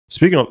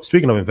speaking of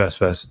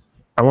InvestFest,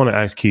 I want to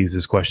ask Keith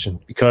this question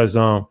because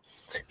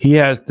he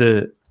has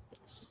the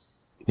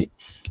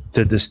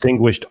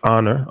distinguished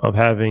honor of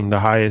having the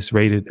highest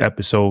rated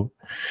episode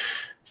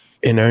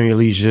in Earn Your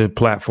Leisure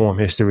platform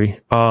history.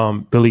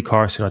 Billy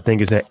Carson, I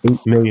think, is at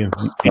 8 million.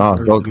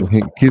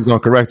 Keith's gonna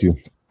correct you.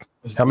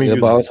 How many?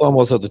 Yeah, it's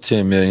almost up to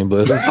 10 million,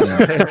 but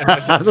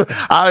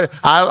I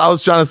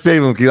was trying to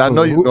save him, Keith. I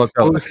know you're gonna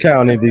tell us. Who's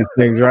counting these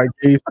things, right,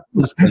 Keith?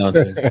 Who's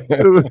counting?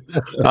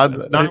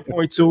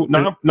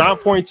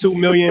 9.2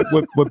 million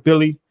with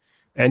Billy,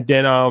 and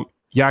then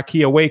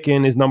Yaki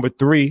Awaken is number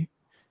 3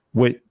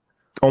 with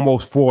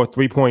almost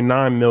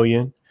 3.9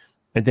 million,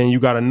 and then you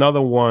got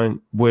another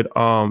one with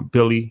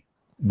Billy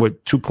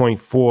with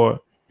 2.4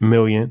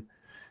 million,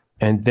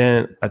 and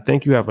then I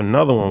think you have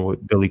another one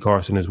with Billy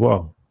Carson as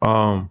well.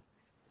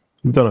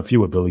 We've done a few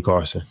with Billy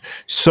Carson.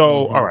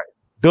 So, all right,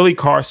 Billy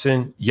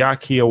Carson,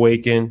 Yaki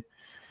Awaken.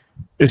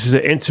 This is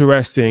an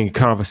interesting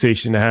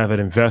conversation to have at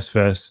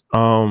InvestFest.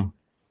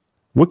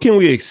 What can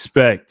we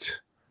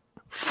expect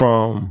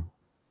from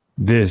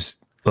this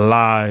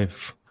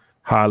live,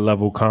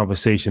 high-level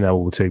conversation that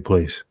will take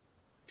place?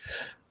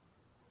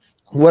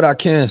 What I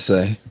can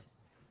say.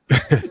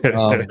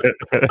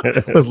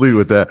 Let's leave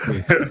with that.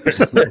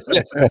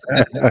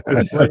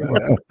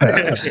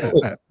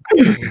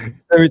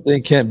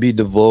 Everything can't be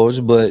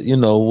divulged, but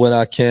what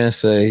I can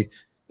say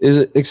is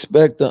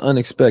expect the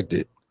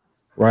unexpected,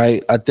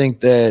 right? I think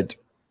that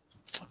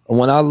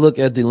when I look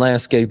at the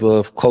landscape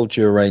of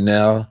culture right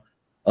now,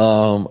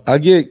 I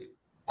get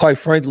quite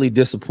frankly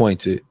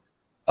disappointed.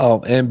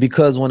 And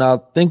because when I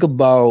think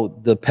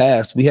about the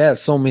past, we had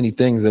so many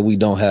things that we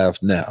don't have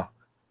now.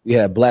 We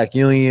had black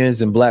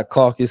unions and black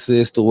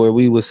caucuses to where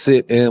we would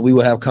sit and we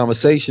would have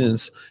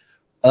conversations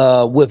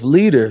with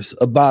leaders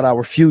about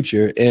our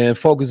future and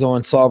focus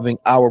on solving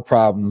our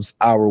problems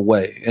our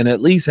way and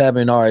at least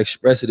having our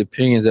expressive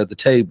opinions at the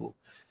table,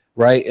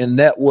 right? And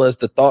that was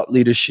the thought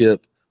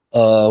leadership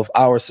of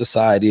our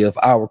society, of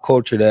our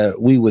culture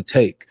that we would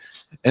take.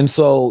 And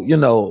so,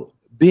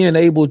 being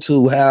able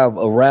to have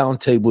a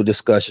roundtable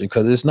discussion,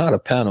 because it's not a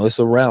panel, it's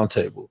a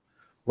roundtable,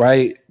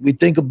 right? We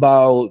think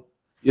about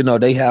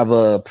they have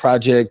a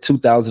project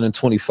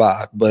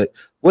 2025, but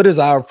what is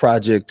our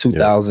project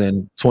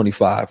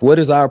 2025? What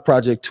is our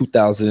project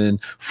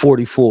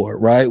 2044,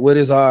 right? What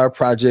is our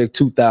project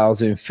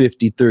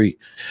 2053?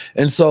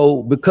 And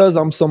so because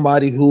I'm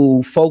somebody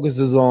who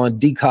focuses on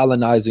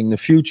decolonizing the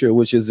future,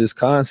 which is this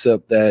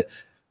concept that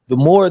the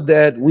more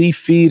that we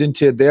feed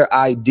into their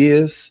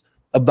ideas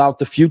about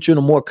the future,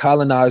 the more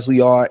colonized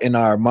we are in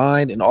our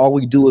mind, and all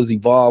we do is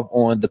evolve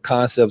on the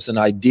concepts and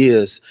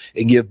ideas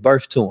and give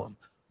birth to them.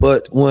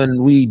 But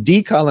when we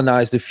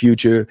decolonize the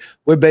future,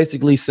 we're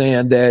basically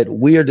saying that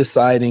we are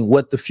deciding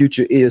what the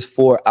future is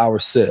for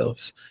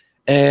ourselves.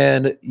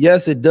 And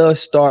yes, it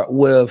does start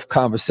with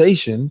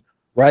conversation,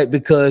 right?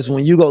 Because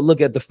when you go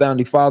look at the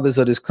founding fathers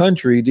of this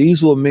country,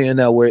 these were men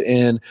that were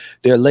in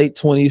their late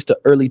 20s to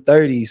early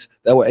 30s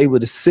that were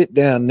able to sit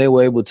down and they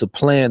were able to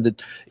plan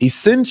that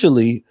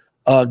essentially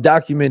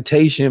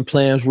documentation,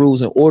 plans,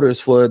 rules, and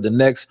orders for the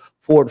next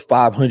 400 to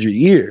 500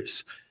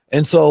 years.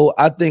 And so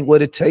I think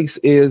what it takes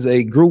is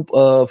a group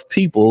of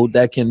people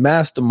that can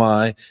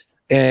mastermind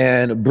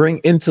and bring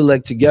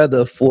intellect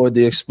together for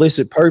the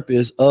explicit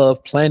purpose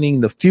of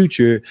planning the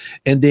future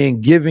and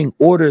then giving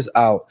orders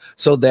out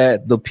so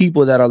that the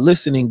people that are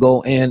listening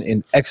go in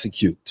and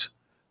execute.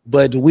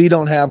 But we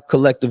don't have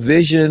collective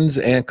visions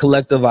and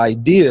collective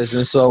ideas.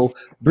 And so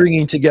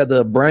bringing together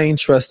a brain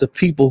trust of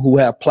people who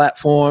have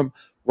platform,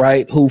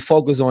 right, who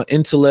focus on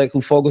intellect, who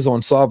focus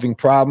on solving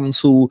problems,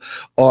 who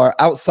are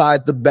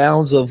outside the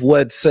bounds of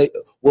what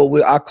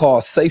I call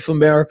safe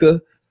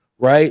America,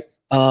 right?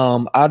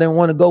 I didn't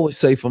want to go with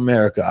safe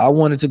America. I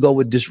wanted to go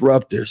with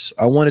disruptors.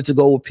 I wanted to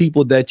go with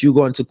people that you're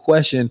going to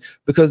question,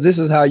 because this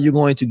is how you're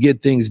going to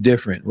get things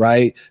different,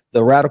 right?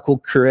 The radical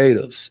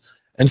creatives.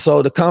 And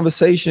so the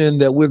conversation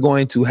that we're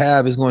going to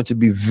have is going to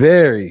be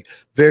very,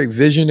 very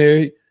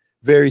visionary,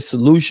 very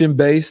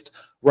solution-based,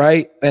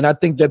 right? And I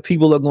think that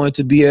people are going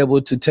to be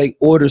able to take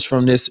orders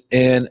from this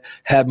and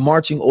have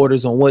marching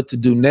orders on what to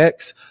do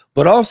next.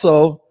 But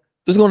also,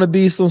 there's going to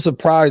be some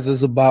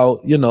surprises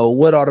about,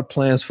 what are the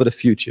plans for the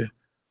future?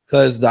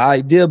 Because the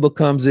idea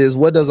becomes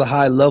what does a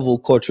high level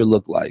culture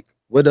look like?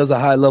 What does a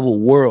high level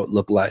world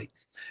look like?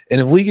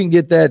 And if we can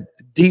get that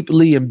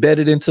deeply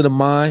embedded into the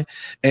mind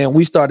and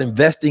we start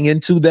investing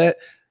into that,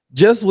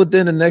 just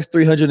within the next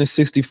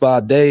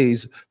 365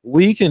 days,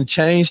 we can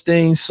change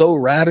things so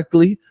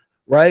radically,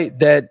 right,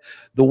 that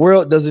the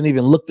world doesn't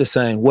even look the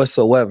same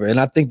whatsoever. And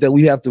I think that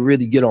we have to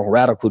really get on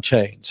radical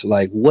change.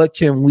 Like, what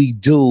can we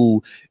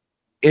do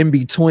in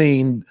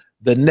between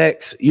the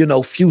next,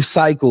 few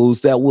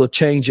cycles that will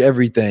change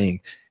everything?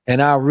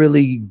 And I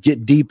really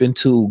get deep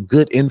into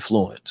good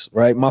influence,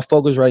 right? My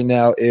focus right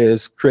now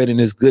is creating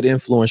this good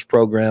influence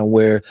program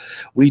where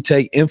we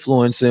take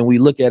influence and we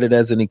look at it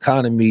as an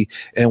economy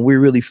and we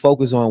really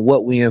focus on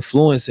what we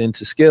influence and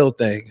to scale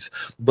things.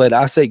 But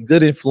I say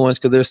good influence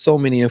because there's so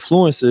many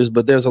influencers,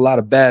 but there's a lot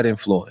of bad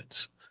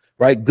influence,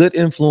 right? Good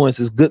influence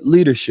is good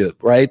leadership,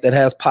 right? That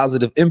has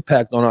positive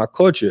impact on our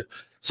culture.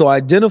 So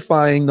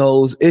identifying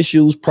those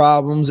issues,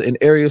 problems, and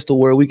areas to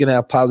where we can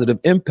have positive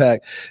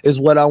impact is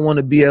what I want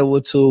to be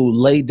able to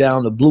lay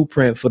down the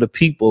blueprint for the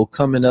people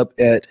coming up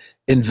at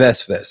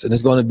InvestFest. And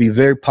it's going to be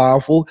very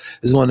powerful.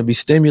 It's going to be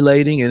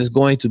stimulating, and it's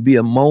going to be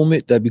a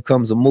moment that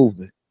becomes a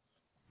movement.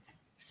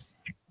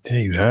 There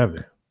you have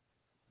it.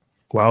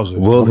 Wowzer.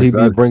 Will he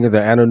be bringing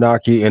the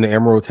Anunnaki and the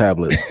Emerald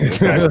tablets? Well,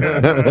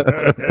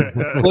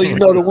 you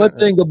know, the one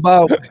thing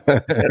about,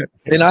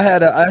 and I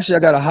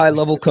got a high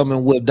level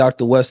coming with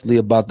Dr. Wesley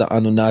about the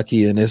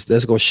Anunnaki, and that's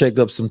going to shake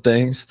up some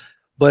things.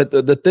 But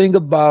the thing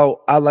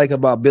I like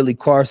about Billy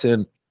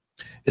Carson,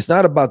 it's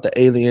not about the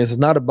aliens, it's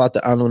not about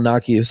the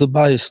Anunnaki, it's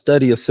about his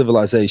study of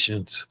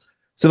civilizations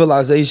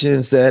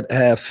that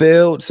have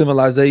failed,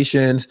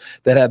 civilizations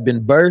that have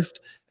been birthed.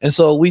 And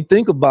so we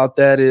think about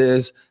that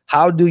is,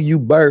 how do you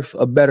birth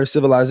a better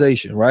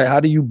civilization, right? How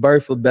do you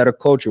birth a better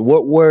culture?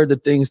 What were the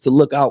things to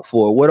look out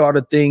for? What are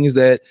the things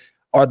that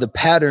are the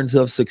patterns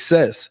of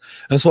success?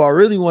 And so I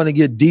really want to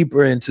get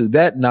deeper into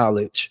that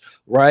knowledge,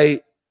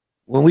 right?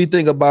 When we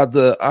think about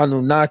the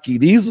Anunnaki,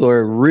 these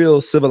were real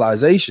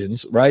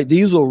civilizations, right?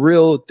 These were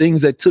real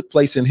things that took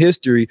place in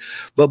history.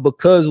 But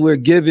because we're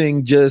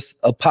giving just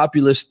a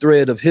populist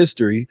thread of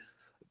history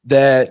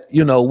that,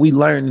 you know, we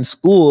learn in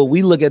school,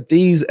 we look at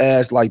these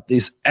as like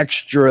this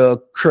extra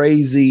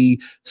crazy,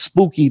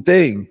 spooky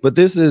thing. But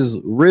this is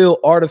real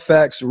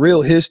artifacts,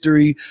 real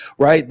history,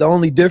 right? The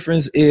only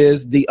difference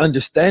is the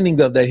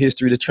understanding of that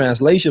history, the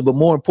translation, but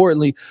more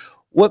importantly,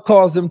 what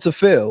caused them to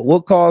fail?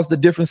 What caused the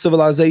different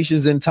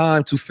civilizations in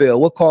time to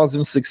fail? What caused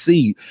them to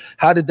succeed?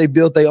 How did they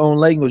build their own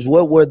language?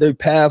 What were their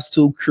paths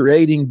to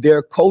creating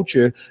their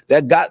culture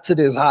that got to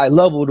this high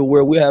level to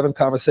where we're having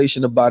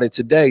conversation about it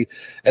today?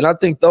 And I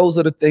think those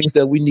are the things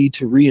that we need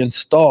to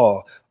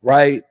reinstall,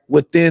 right,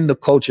 within the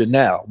culture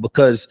now,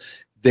 because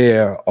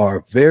there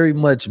are very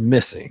much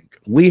missing.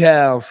 We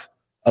have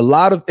a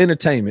lot of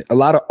entertainment, a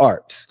lot of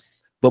arts,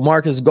 but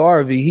Marcus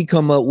Garvey, he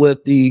come up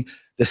with the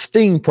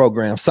STEAM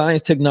program,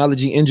 science,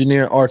 technology,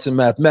 engineering, arts, and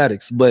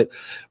mathematics. But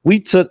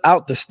we took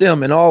out the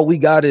STEM and all we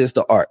got is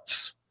the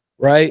arts,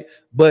 right?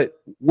 But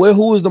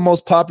who is the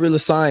most popular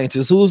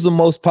scientist? Who is the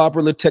most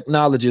popular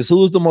technologist?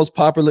 Who is the most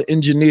popular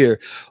engineer?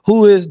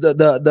 Who is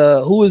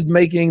who is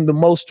making the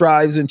most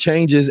strides and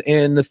changes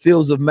in the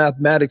fields of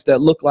mathematics that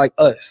look like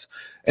us?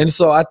 And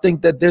so I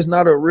think that there's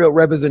not a real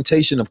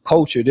representation of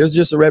culture. There's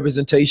just a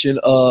representation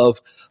of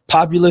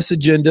populist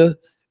agenda,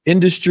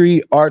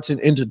 industry, arts,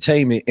 and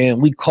entertainment,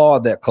 and we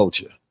call that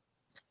culture.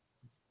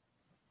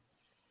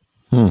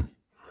 There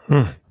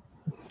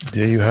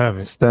you have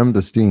it. STEM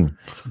to STEAM.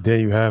 There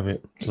you have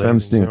it. STEM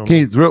to STEam.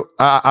 Keith, real.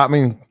 I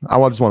mean, I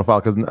just want to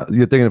follow because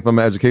you're thinking from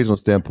an educational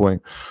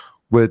standpoint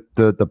with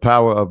the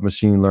power of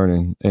machine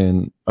learning,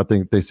 and I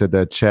think they said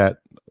that Chat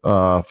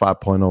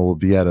 5.0 will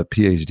be at a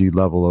PhD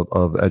level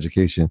of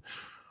education.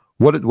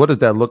 What does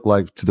that look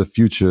like to the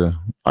future?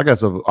 I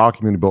guess of our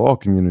community, but all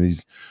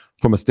communities,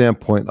 from a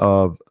standpoint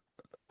of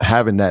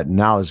having that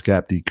knowledge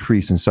gap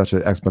decrease in such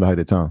an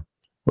expedited time?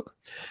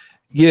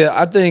 Yeah,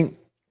 I think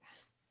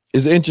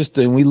it's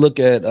interesting. We look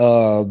at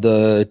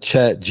the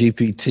Chat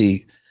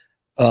GPT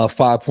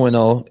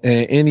 5.0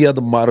 and any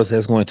other models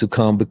that's going to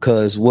come,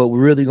 because what we're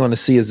really going to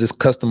see is this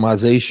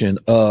customization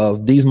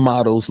of these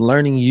models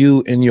learning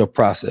you and your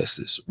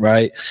processes,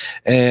 right?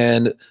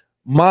 And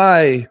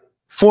my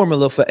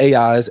formula for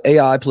AI is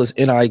AI plus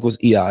NI equals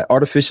EI,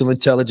 artificial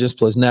intelligence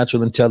plus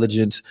natural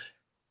intelligence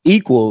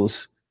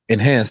equals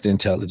enhanced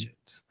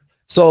intelligence.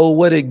 So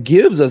what it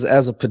gives us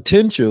as a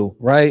potential,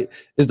 right,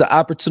 is the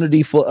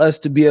opportunity for us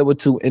to be able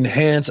to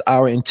enhance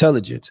our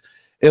intelligence.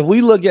 If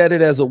we look at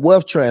it as a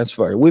wealth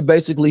transfer, we're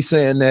basically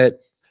saying that,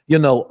 you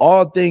know,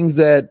 all things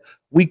that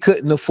we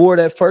couldn't afford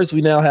at first,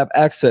 we now have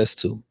access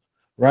to,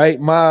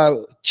 right?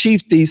 My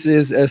chief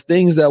thesis as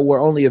things that were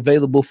only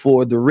available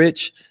for the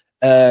rich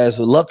as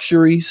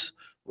luxuries,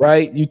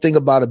 right? You think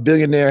about a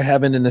billionaire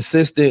having an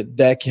assistant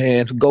that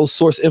can go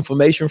source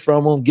information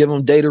from them, give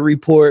them data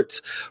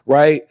reports,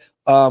 right?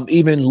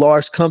 Even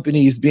large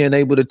companies being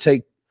able to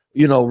take,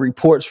 you know,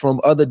 reports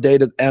from other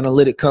data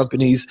analytic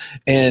companies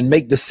and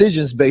make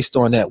decisions based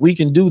on that. We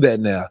can do that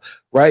now,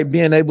 right?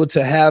 Being able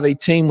to have a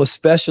team of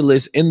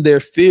specialists in their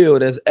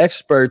field as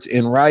experts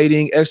in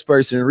writing,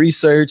 experts in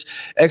research,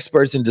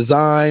 experts in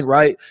design,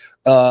 right?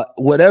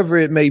 Whatever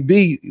it may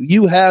be,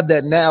 you have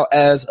that now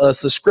as a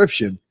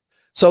subscription.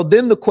 So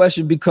then the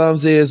question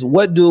becomes is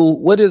what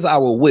is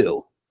our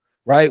will,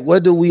 right?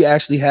 What do we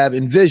actually have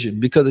in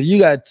vision? Because if you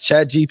got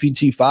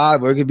ChatGPT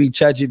 5 or it could be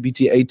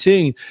ChatGPT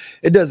 18,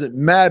 it doesn't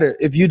matter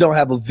if you don't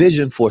have a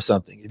vision for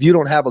something, if you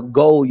don't have a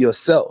goal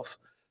yourself.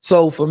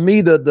 So for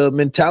me, the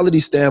mentality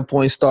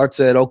standpoint starts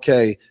at,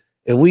 okay,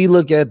 if we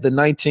look at the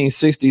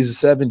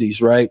 1960s and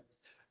 70s, right?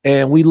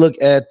 And we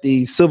look at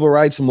the civil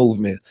rights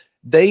movement,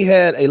 they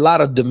had a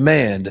lot of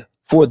demand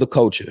for the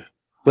culture,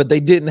 but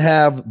they didn't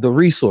have the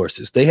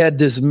resources. They had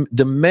this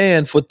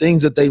demand for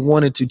things that they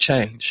wanted to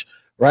change,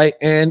 right?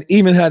 And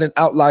even had an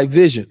outline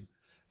vision.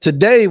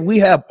 Today, we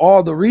have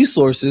all the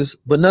resources,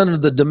 but none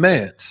of the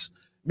demands,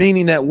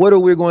 meaning that what are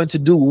we going to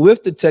do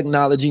with the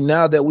technology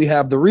now that we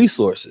have the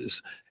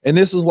resources? And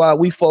this is why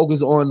we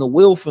focus on the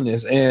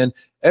willfulness. And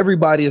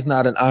everybody is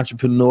not an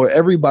entrepreneur.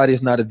 Everybody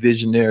is not a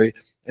visionary.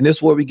 And this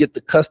is where we get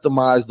to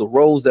customize the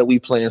roles that we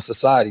play in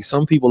society.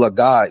 Some people are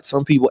guides.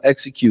 Some people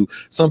execute.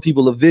 Some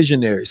people are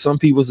visionaries. Some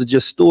people are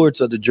just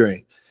stewards of the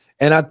dream.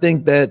 And I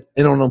think that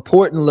on an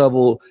important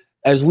level,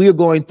 as we are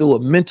going through a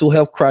mental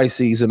health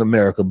crisis in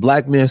America,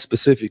 Black men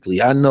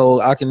specifically, I know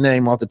I can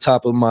name off the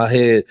top of my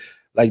head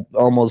like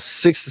almost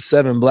 6 to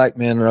 7 Black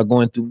men that are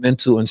going through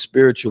mental and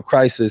spiritual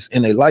crisis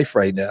in their life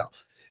right now.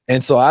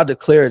 And so I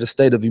declared a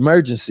state of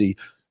emergency.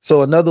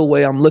 So another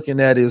way I'm looking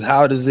at is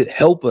how does it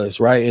help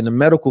us, right, in the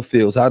medical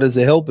fields? How does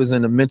it help us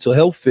in the mental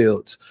health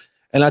fields?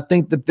 And I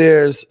think that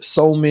there's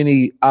so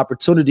many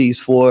opportunities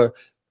for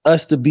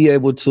us to be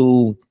able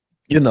to,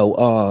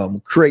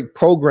 create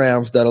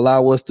programs that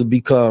allow us to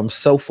become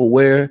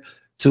self-aware,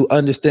 to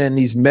understand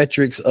these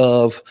metrics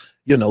of,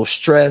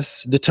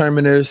 stress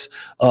determiners,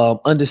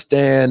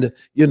 understand,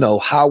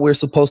 how we're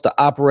supposed to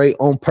operate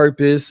on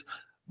purpose.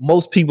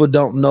 Most people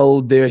don't know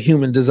their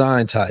human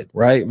design type,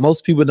 right?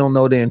 Most people don't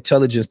know their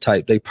intelligence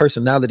type, their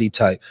personality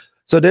type.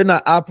 So they're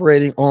not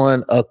operating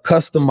on a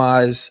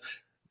customized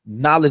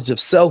knowledge of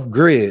self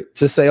grid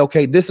to say,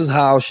 okay, this is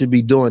how I should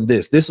be doing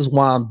this. This is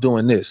why I'm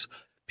doing this.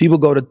 People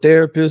go to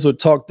therapists or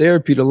talk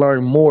therapy to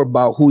learn more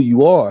about who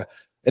you are.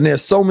 And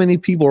there's so many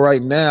people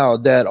right now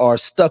that are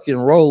stuck in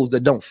roles that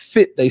don't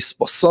fit their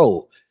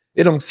soul.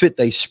 It don't fit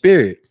their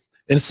spirit.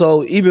 And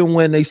so even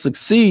when they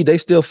succeed, they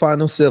still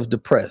find themselves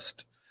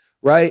depressed,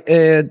 right?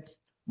 And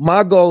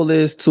my goal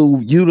is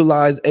to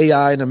utilize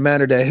AI in a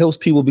manner that helps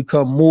people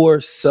become more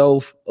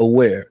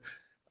self-aware.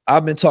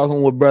 I've been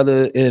talking with a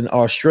brother in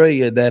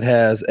Australia that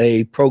has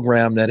a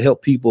program that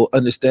helps people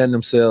understand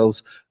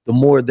themselves the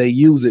more they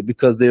use it,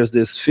 because there's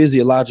this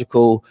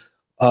physiological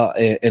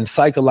and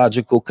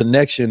psychological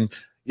connection,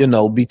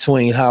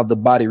 between how the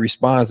body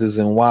responds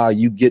and why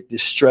you get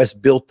this stress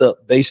built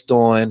up based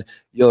on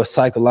your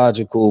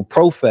psychological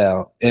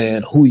profile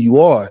and who you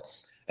are.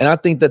 And I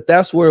think that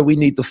that's where we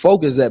need to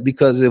focus at,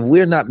 because if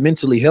we're not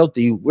mentally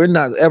healthy, we're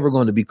not ever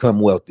going to become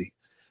wealthy.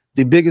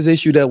 The biggest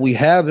issue that we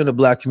have in the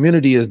Black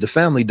community is the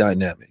family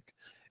dynamic.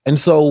 And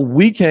so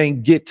we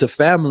can't get to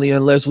family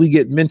unless we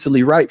get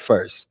mentally right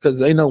first, because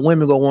ain't no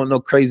women gonna want no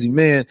crazy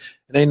men,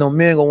 and ain't no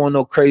men gonna want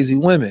no crazy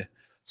women.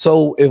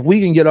 So if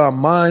we can get our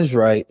minds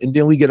right, and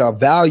then we get our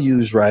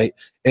values right,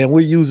 and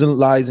we're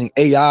utilizing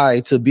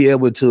AI to be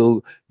able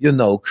to,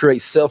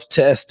 create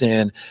self-test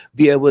and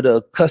be able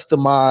to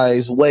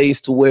customize ways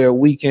to where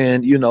we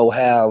can,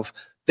 have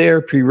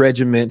therapy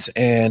regimens,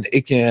 and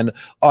it can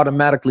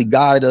automatically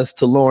guide us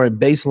to lowering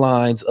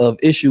baselines of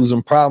issues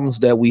and problems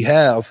that we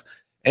have,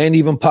 and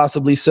even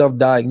possibly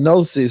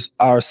self-diagnosis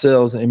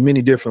ourselves in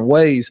many different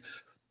ways,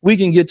 we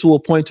can get to a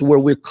point to where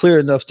we're clear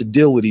enough to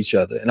deal with each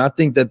other. And I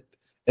think that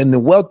in the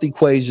wealth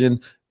equation,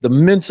 the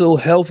mental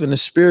health and the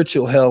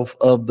spiritual health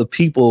of the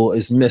people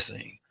is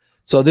missing.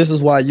 So this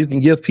is why you can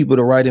give people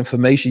the right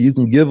information, you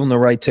can give them the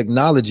right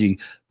technology,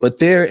 but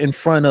they're in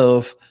front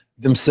of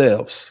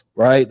themselves,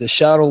 right? The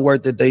shadow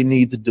work that they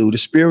need to do, the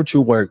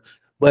spiritual work.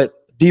 But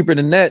deeper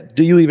than that,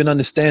 do you even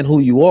understand who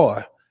you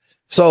are?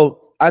 So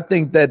I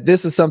think that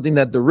this is something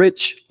that the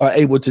rich are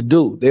able to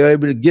do. They're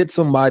able to get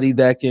somebody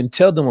that can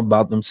tell them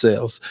about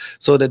themselves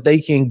so that they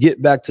can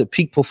get back to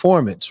peak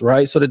performance,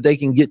 right? So that they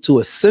can get to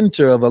a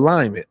center of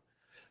alignment.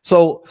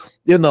 So,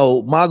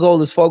 my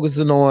goal is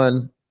focusing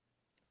on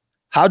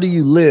how do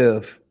you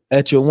live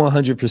at your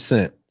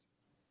 100%,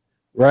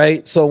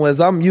 right? So as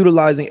I'm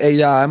utilizing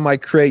AI, I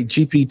might create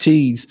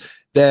GPTs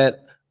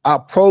that I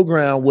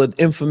program with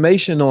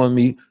information on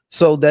me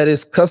so that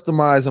it's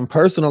customized and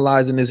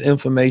personalizing this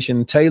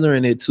information,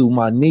 tailoring it to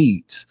my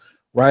needs,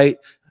 right?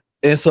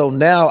 And so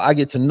now I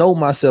get to know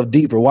myself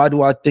deeper. Why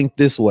do I think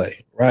this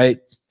way, right?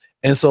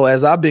 And so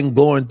as I've been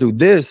going through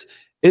this,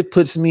 it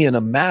puts me in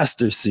a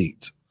master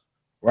seat,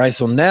 right?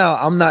 So now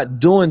I'm not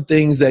doing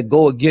things that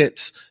go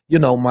against,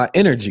 my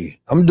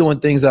energy. I'm doing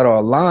things that are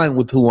aligned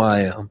with who I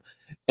am.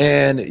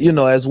 And,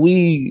 as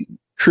we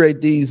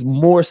create these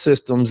more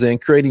systems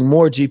and creating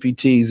more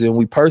GPTs, and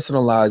we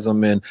personalize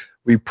them and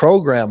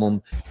reprogram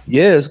them,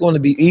 it's going to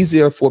be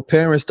easier for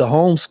parents to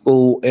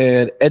homeschool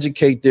and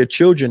educate their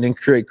children and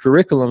create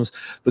curriculums,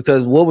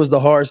 because what was the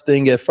hardest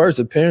thing at first?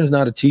 A parent's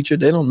not a teacher.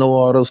 They don't know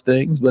all those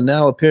things, but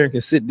now a parent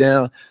can sit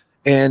down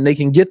and they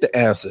can get the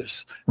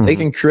answers. Mm-hmm. They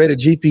can create a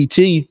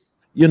GPT,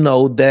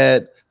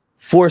 that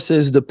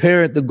forces the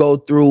parent to go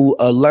through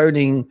a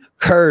learning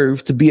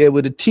curve to be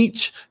able to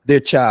teach their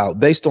child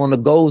based on the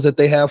goals that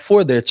they have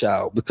for their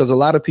child. Because a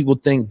lot of people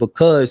think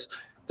because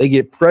they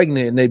get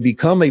pregnant and they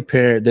become a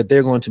parent that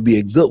they're going to be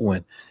a good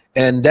one.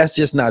 And that's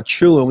just not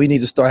true. And we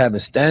need to start having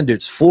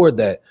standards for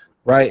that,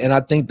 right? And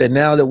I think that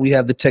now that we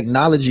have the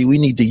technology, we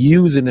need to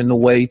use it in a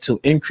way to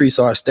increase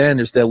our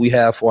standards that we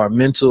have for our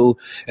mental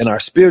and our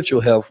spiritual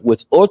health,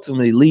 which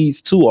ultimately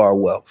leads to our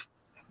wealth.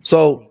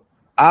 So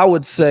I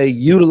would say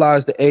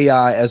utilize the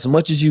AI as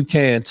much as you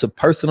can to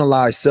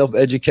personalize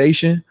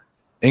self-education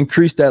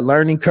increase that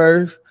learning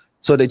curve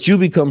so that you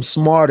become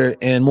smarter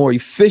and more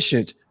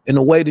efficient in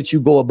the way that you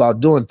go about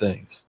doing things.